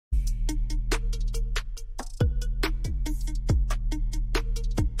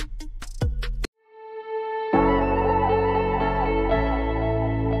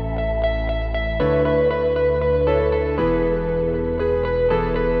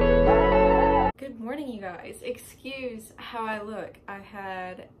guys, excuse how I look. I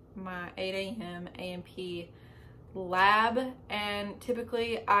had my 8 a.m. A&P lab, and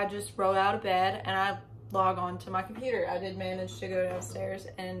typically I just roll out of bed and I log on to my computer. I did manage to go downstairs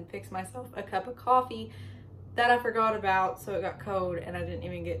and fix myself a cup of coffee that I forgot about, so it got cold and I didn't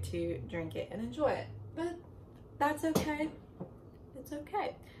even get to drink it and enjoy it. But that's okay. It's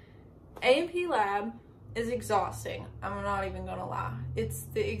okay. A&P lab is exhausting. I'm not even gonna lie. It's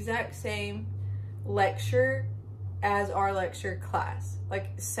the exact same lecture as our lecture class. Like,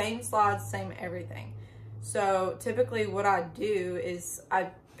 same slides, same everything. So typically what I do is I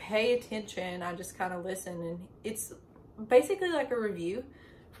pay attention, I just kind of listen, and it's basically like a review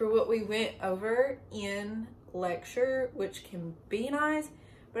for what we went over in lecture, which can be nice,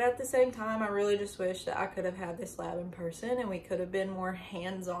 but at the same time I really just wish that I could have had this lab in person and we could have been more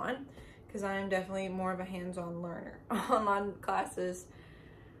hands-on, because I am definitely more of a hands-on learner. Online classes,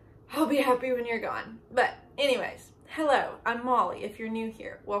 I'll be happy when you're gone. But anyways, hello, I'm Molly. If you're new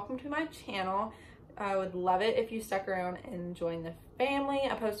here, welcome to my channel. I would love it if you stuck around and joined the family.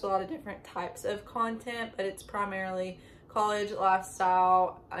 I post a lot of different types of content, but it's primarily college,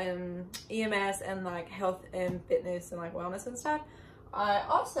 lifestyle, EMS, and like health and fitness and like wellness and stuff. I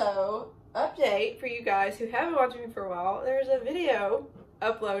also update for you guys who haven't watched me for a while. There's a video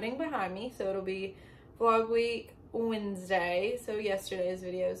uploading behind me, so it'll be vlog week Wednesday. So yesterday's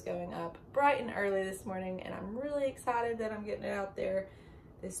video is going up bright and early this morning, and I'm really excited that I'm getting it out there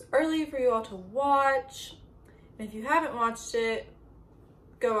this early for you all to watch. And if you haven't watched it,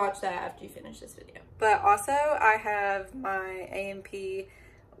 go watch that after you finish this video. But also I have my A&P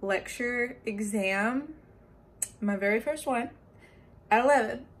lecture exam, my very first one, at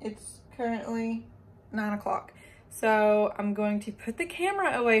 11. It's currently 9 o'clock. So I'm going to put the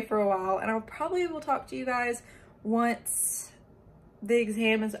camera away for a while, and I'll probably will talk to you guys once the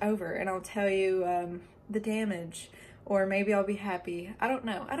exam is over, and I'll tell you the damage, or maybe I'll be happy. I don't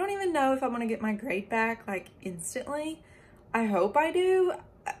know. I don't even know if I'm gonna get my grade back like instantly. I hope I do.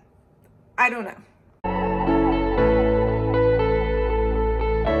 I don't know.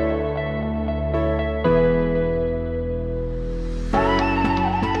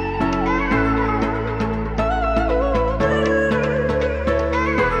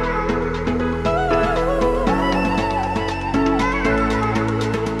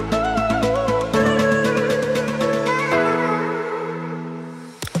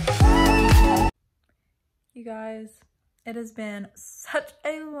 You guys, it has been such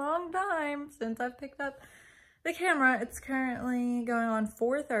a long time since I've picked up the camera. It's currently going on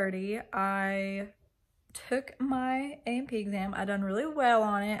 4:30. I took my A&P exam. I done really well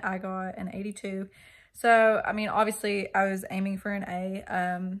on it. I got an 82. So, I mean, obviously I was aiming for an A.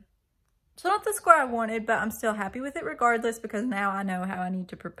 So not the score I wanted, but I'm still happy with it regardless, because now I know how I need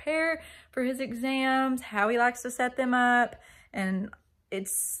to prepare for his exams, how he likes to set them up, and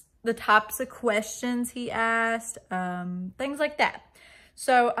it's the types of questions he asked, things like that.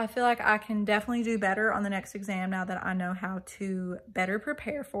 So I feel like I can definitely do better on the next exam now that I know how to better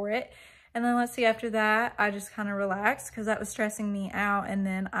prepare for it. And then let's see, after that, I just kind of relaxed because that was stressing me out. And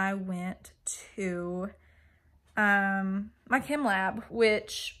then I went to my chem lab,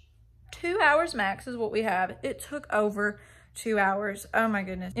 which 2 hours max is what we have. It took over 2 hours. Oh my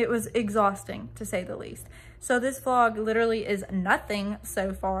goodness. It was exhausting, to say the least. So this vlog literally is nothing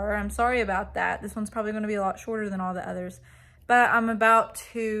so far. I'm sorry about that. This one's probably going to be a lot shorter than all the others. But I'm about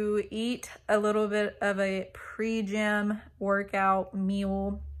to eat a little bit of a pre-gym workout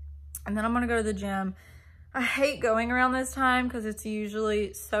meal, and then I'm going to go to the gym. I hate going around this time because it's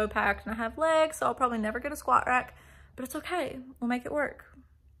usually so packed and I have legs, so I'll probably never get a squat rack, but it's okay. We'll make it work.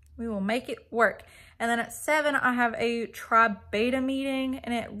 We will make it work. And then at 7, I have a tri-beta meeting,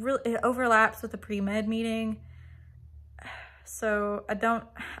 and it overlaps with the pre-med meeting. So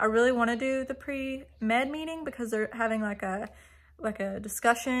I really want to do the pre-med meeting because they're having like a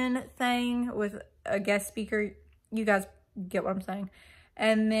discussion thing with a guest speaker. You guys get what I'm saying.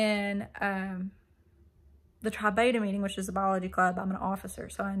 And then the tri-beta meeting, which is a biology club, I'm an officer,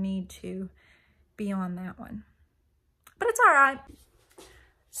 so I need to be on that one. But it's all right.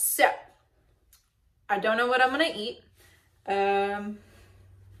 So, I don't know what I'm gonna eat.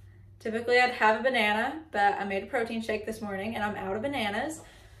 Typically I'd have a banana, but I made a protein shake this morning and I'm out of bananas.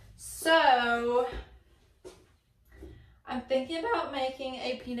 So, I'm thinking about making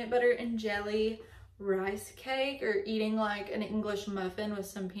a peanut butter and jelly rice cake, or eating like an English muffin with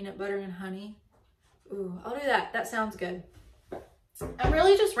some peanut butter and honey. Ooh, I'll do that. That sounds good. I'm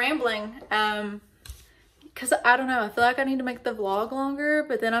really just rambling. Because I don't know, I feel like I need to make the vlog longer,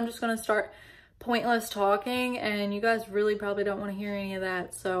 but then I'm just going to start pointless talking, and you guys really probably don't want to hear any of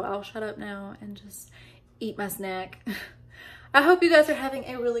that. So I'll shut up now and just eat my snack. I hope you guys are having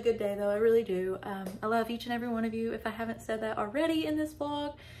a really good day though. I really do. I love each and every one of you if I haven't said that already in this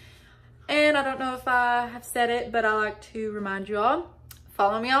vlog. And I don't know if I have said it, but I like to remind you all,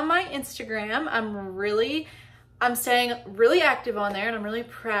 follow me on my Instagram. I'm staying really active on there and I'm really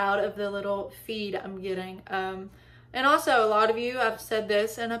proud of the little feed I'm getting. And also a lot of you, I've said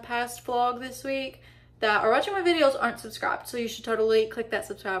this in a past vlog this week, that are watching my videos aren't subscribed. So you should totally click that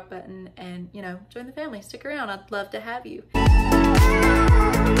subscribe button and, you know, join the family. Stick around. I'd love to have you.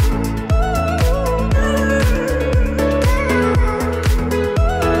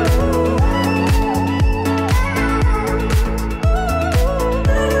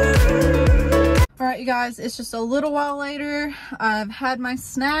 All right, you guys, it's just a little while later. I've had my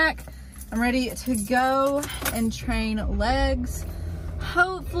snack. I'm ready to go and train legs.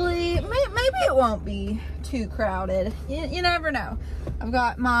 Hopefully, maybe it won't be too crowded. You never know. I've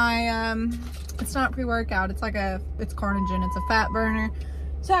got my, it's not pre-workout. It's like it's carnogen. It's a fat burner.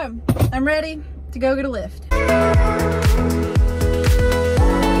 So I'm ready to go get a lift.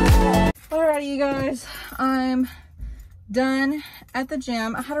 Alrighty, you guys, I'm done at the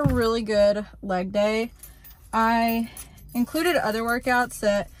gym. I had a really good leg day. I included other workouts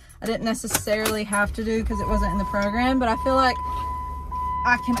that I didn't necessarily have to do because it wasn't in the program, but I feel like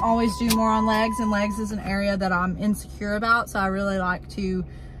I can always do more on legs, and legs is an area that I'm insecure about, so I really like to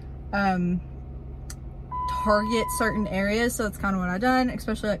target certain areas. So that's kind of what I've done,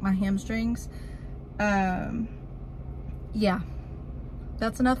 especially like my hamstrings. Yeah,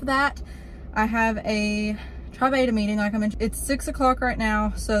 that's enough of that. I have a VITA meeting, like I mentioned. It's 6 o'clock right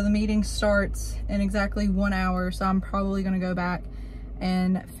now, so the meeting starts in exactly 1 hour, so I'm probably gonna go back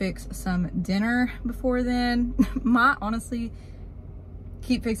and fix some dinner before then. Might honestly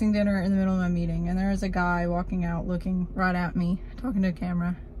keep fixing dinner in the middle of my meeting, and there is a guy walking out looking right at me talking to a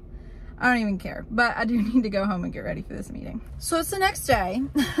camera. I don't even care, but I do need to go home and get ready for this meeting. So it's the next day.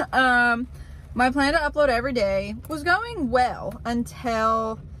 My plan to upload every day was going well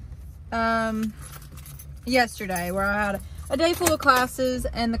until yesterday, where I had a day full of classes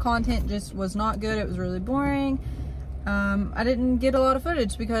and the content just was not good. It was really boring. I didn't get a lot of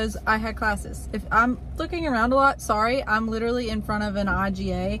footage because I had classes. If I'm looking around a lot, sorry, I'm literally in front of an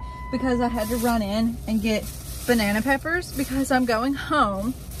IGA because I had to run in and get banana peppers because I'm going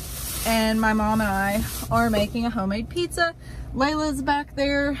home and my mom and I are making a homemade pizza. Layla's back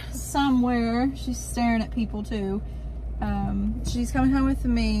there somewhere. She's staring at people too. She's coming home with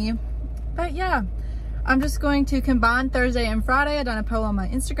me. But yeah, I'm just going to combine Thursday and Friday. I done a poll on my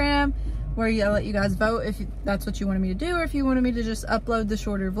Instagram where I let you guys vote if that's what you wanted me to do, or if you wanted me to just upload the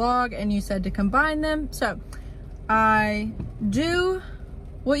shorter vlog, and you said to combine them. So I do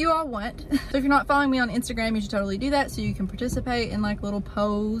what you all want. So if you're not following me on Instagram, you should totally do that so you can participate in like little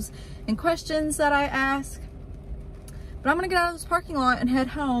polls and questions that I ask. But I'm gonna get out of this parking lot and head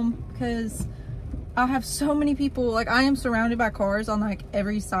home because I have so many people. Like, I am surrounded by cars on like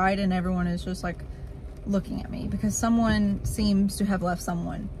every side, and everyone is just like looking at me because someone seems to have left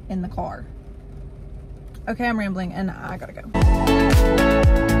someone in the car. Okay, I'm rambling and I gotta go.